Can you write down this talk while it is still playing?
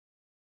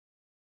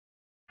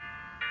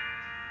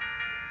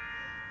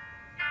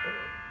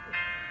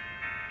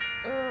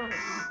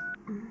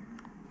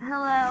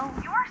Hello?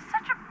 You are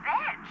such a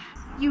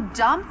bitch. You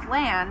dump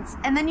Lance,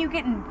 and then you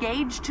get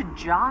engaged to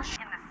Josh?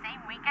 In the same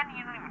weekend,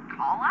 you don't even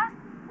call us?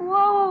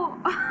 Whoa.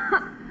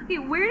 Hey,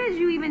 where did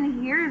you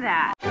even hear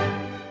that?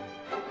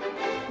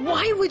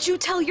 Why would you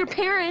tell your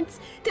parents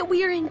that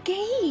we are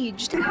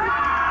engaged?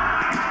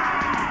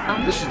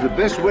 This is the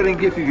best wedding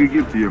gift you could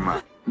give to your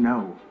mom.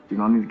 No, you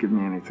don't need to give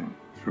me anything.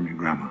 It's from your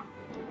grandma.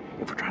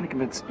 If we're trying to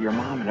convince your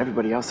mom and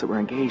everybody else that we're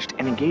engaged,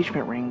 an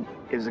engagement ring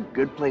is a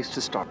good place to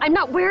start. I'm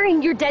not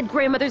wearing your dead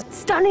grandmother's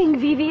stunning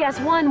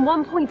VVS1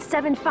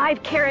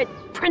 1.75 carat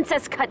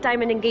princess cut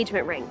diamond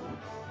engagement ring.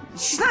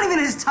 She's not even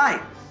his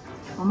type.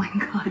 Oh my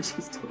God,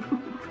 she's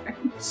totally French.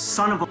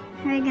 Son of a...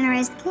 How are you gonna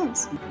raise the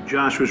kids?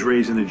 Josh was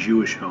raised in a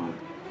Jewish home.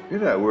 You're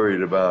not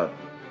worried about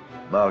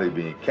Molly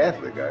being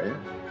Catholic, are you?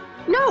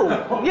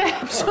 No, yeah,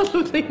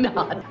 absolutely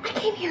not. I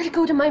came here to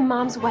go to my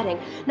mom's wedding,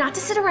 not to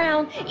sit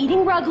around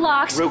eating rug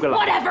locks,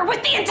 whatever,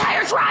 with the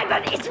entire tribe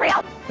of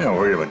Israel. You're not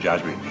worried about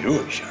Josh being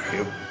Jewish, are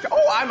you?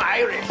 Oh, I'm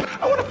Irish.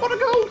 I want a pot of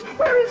gold.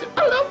 Where is it?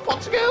 I love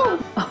pots of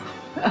gold.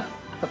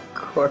 Of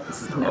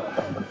course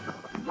not.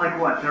 Like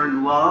what, they're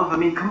in love? I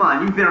mean, come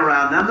on, you've been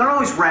around them. They're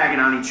always ragging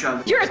on each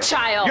other. You're a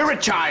child. You're a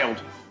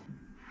child.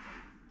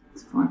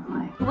 It's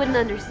foreplay. You wouldn't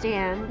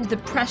understand the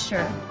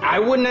pressure. I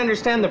wouldn't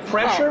understand the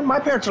pressure. My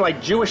parents are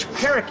like Jewish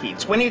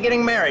parakeets. When are you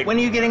getting married? When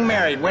are you getting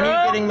married? When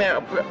are you getting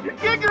married?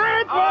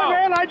 Congrats,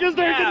 man! I just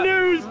heard the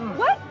news.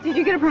 What? Did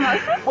you get a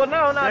promotion? Well,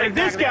 no, not Hey,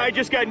 exactly. this guy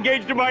just got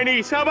engaged to my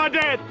niece. How about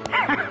that?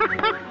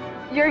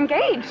 You're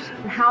engaged.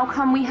 How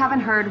come we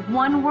haven't heard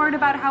one word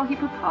about how he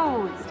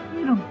proposed?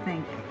 You don't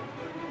think.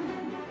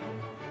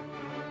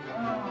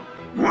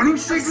 Morning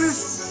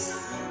sickness?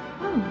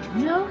 Oh,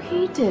 no,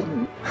 he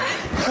didn't.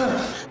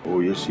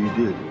 Oh, yes, he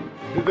did.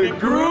 The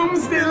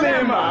groom's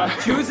dilemma,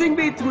 choosing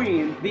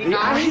between the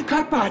ahi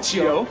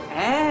carpaccio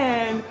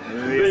and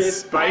the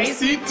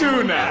spicy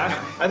tuna.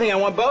 I think I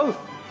want both.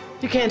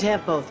 You can't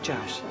have both,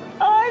 Josh.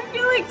 Oh, I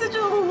feel like such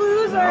a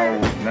loser.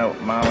 No,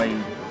 Molly.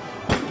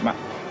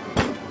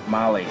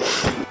 Molly.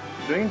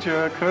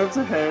 Danger, curves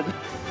ahead.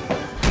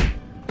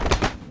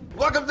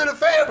 Welcome to the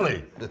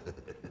family.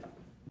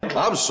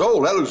 I'm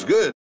sold. That looks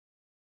good.